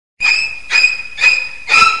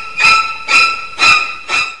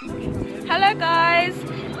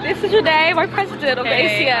is Renee, my president of the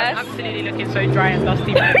ACS. I'm absolutely looking so dry and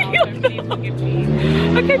dusty right now, so please forgive me.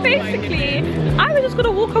 Okay, basically, I was just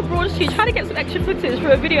gonna walk up Broad Street, trying to get some extra footage for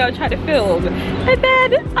a video I'm trying to film. And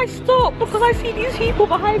then I stopped because I see these people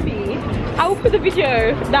behind me. I will put the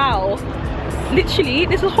video now. Literally,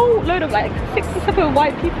 there's a whole load of like 6 or 7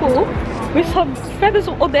 white people with some feathers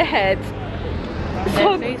on their heads.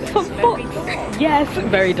 Some fox. Yes,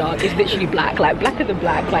 very dark. It's literally black, like blacker than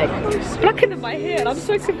black, like blacker than my hair. And I'm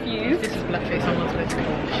so confused. This is blackface, I'm not supposed to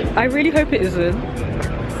watch. I really hope it isn't.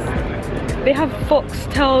 They have fox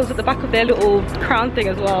tails at the back of their little crown thing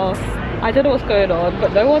as well. I don't know what's going on,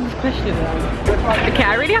 but no one's questioning them. Okay,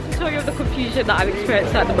 I really have to tell you of the confusion that I'm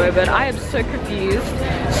experiencing at the moment. I am so confused.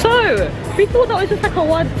 So, we thought that was just like a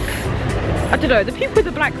once, I don't know, the people with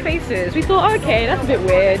the black faces. We thought, okay, that's a bit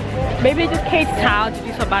weird. Maybe they just came to town to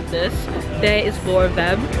do some madness. There is more of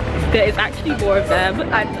them. There is actually more of them.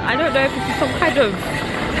 And I don't know if this is some kind of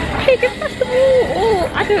pagan festival or,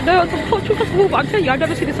 I don't know, some cultural festival, but I'm telling you, I've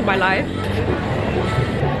never seen this in my life.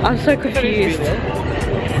 I'm so confused.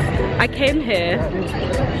 I came here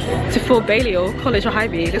to film Balliol College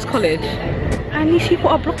behind me, this college, and these people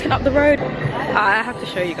are blocking up the road. I have to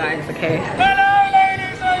show you guys, okay? Hello,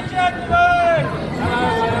 ladies and gentlemen!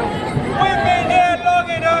 We've been here long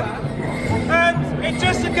enough, and it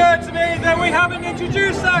just occurred to me that we haven't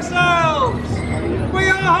introduced ourselves. We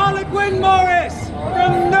are Harlequin Morris,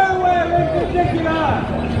 from nowhere in particular.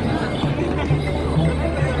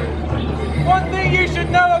 One thing you should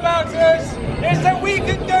know about us is that we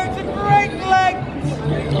can go to great lengths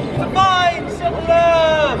to find some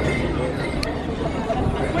love.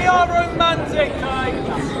 We are romantic kinds.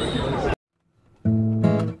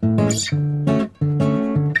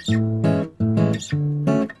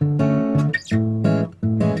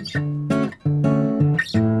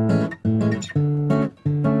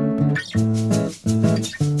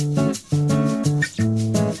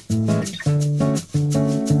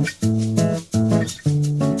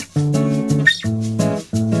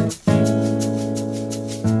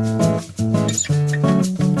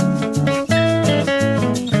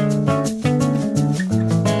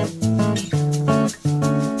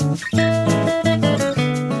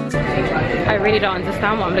 I really don't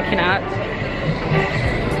understand what I'm looking at.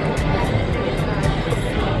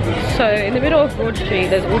 So in the middle of Broad Street,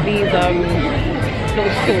 there's all these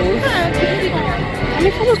little stalls. I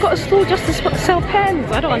mean, someone's got a stall just to sell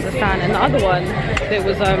pens. I don't understand. And the other one, there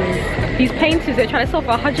was these painters they're trying to sell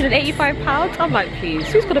for £185. I'm like, please,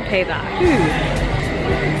 who's gonna pay that? Who?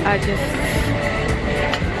 I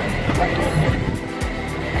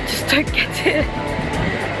just don't get it.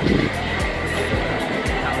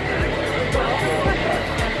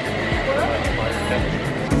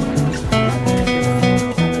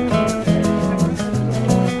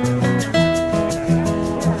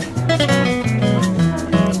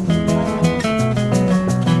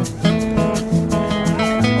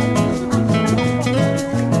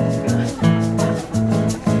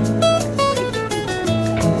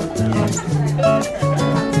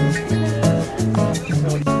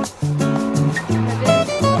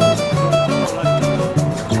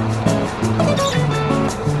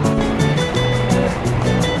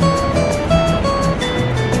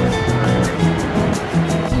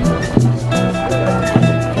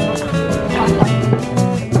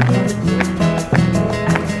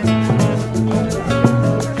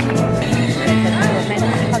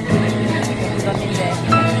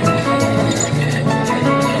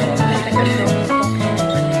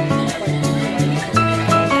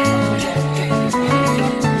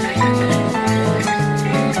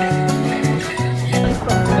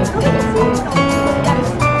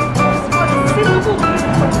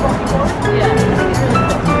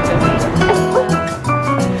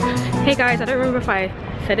 Hey guys, I don't remember if I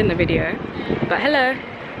said in the video, but hello,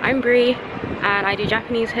 I'm Bree and I do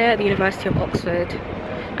Japanese here at the University of Oxford.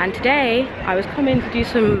 And today I was coming to do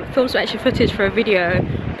some extra footage for a video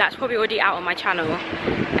that's probably already out on my channel.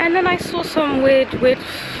 And then I saw some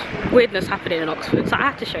weirdness happening in Oxford, so I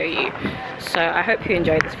have to show you. So I hope you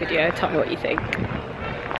enjoyed this video. Tell me what you think.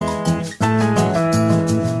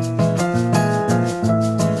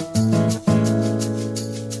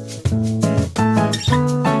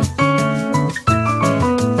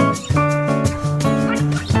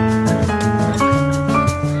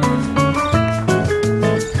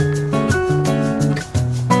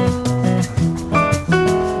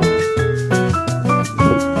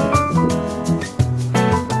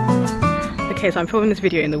 Okay, so I'm filming this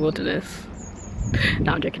video in the wilderness.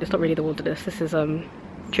 No, I'm joking, it's not really the wilderness. This is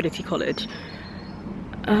Trinity College.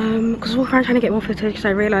 Because we're trying to get more footage, because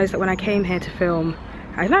I realised that when I came here to film,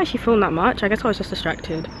 I didn't actually film that much. I guess I was just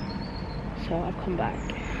distracted. later, I've come back,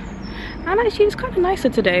 and actually it's kind of nicer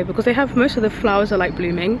today because they have most of the flowers are like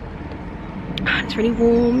blooming. It's really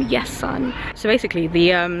warm. Yes, sun. So basically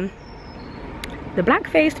the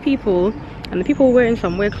black-faced people and the people wearing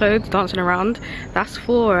some weird clothes dancing around, that's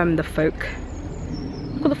for the folk,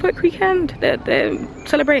 for the folk weekend. They're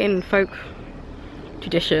celebrating folk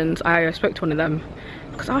traditions. I spoke to one of them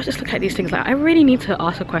because I was just looking at these things like, I really need to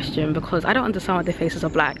ask a question because I don't understand why their faces are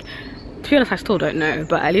black. To be honest, I still don't know,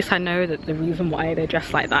 but at least I know that the reason why they're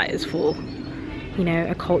dressed like that is for, you know,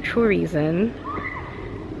 a cultural reason.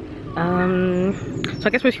 So I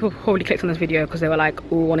guess most people probably clicked on this video because they were like,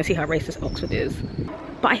 oh, I want to see how racist Oxford is.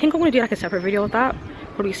 But I think I'm going to do like a separate video of that,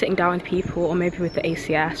 probably sitting down with people, or maybe with the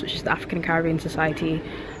ACS, which is the African-Caribbean Society,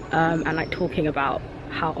 and like talking about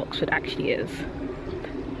how Oxford actually is.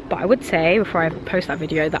 But I would say before I post that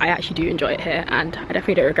video that I actually do enjoy it here, and I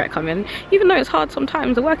definitely don't regret coming. Even though it's hard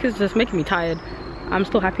sometimes, the work is just making me tired, I'm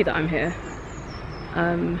still happy that I'm here.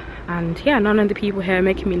 And yeah, none of the people here are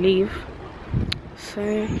making me leave. So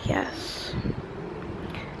yes.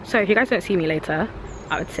 So if you guys don't see me later,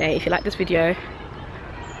 I would say if you like this video,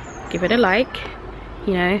 give it a like,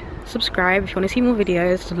 you know, subscribe if you want to see more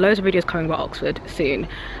videos. There's loads of videos coming about Oxford soon,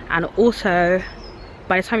 and also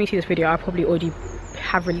by the time you see this video I'll probably already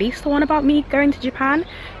have released the one about me going to Japan.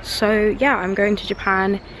 So yeah, I'm going to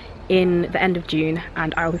Japan in the end of June,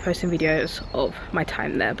 and I'll be posting videos of my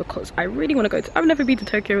time there because I really want to go to, I've never been to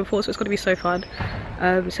Tokyo before, so it's going to be so fun.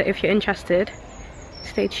 So if you're interested,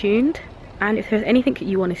 stay tuned, and if there's anything that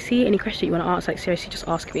you want to see, any question you want to ask, like seriously just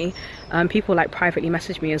ask me. People like privately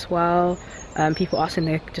message me as well. People ask in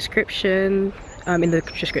the description,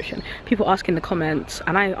 people ask in the comments,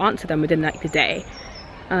 and I answer them within like the day.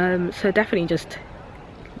 So definitely just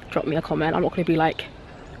drop me a comment. I'm not going to be like,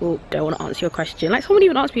 oh, don't want to answer your question. Like someone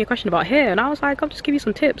even asked me a question about hair, and I was like, I'll just give you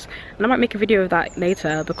some tips, and I might make a video of that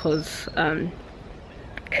later because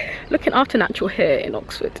looking after natural hair in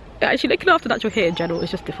Oxford, actually looking after natural hair in general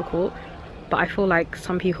is just difficult, but I feel like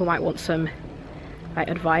some people might want some like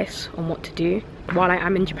advice on what to do. While I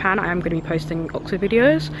am in Japan, I am going to be posting Oxford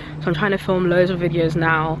videos, so I'm trying to film loads of videos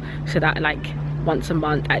now so that like once a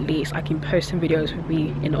month at least I can post some videos with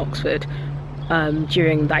me in Oxford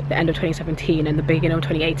during like the end of 2017 and the beginning of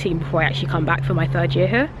 2018 before I actually come back for my 3rd year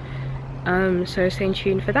here. So stay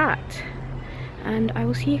tuned for that, and I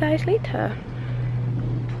will see you guys later.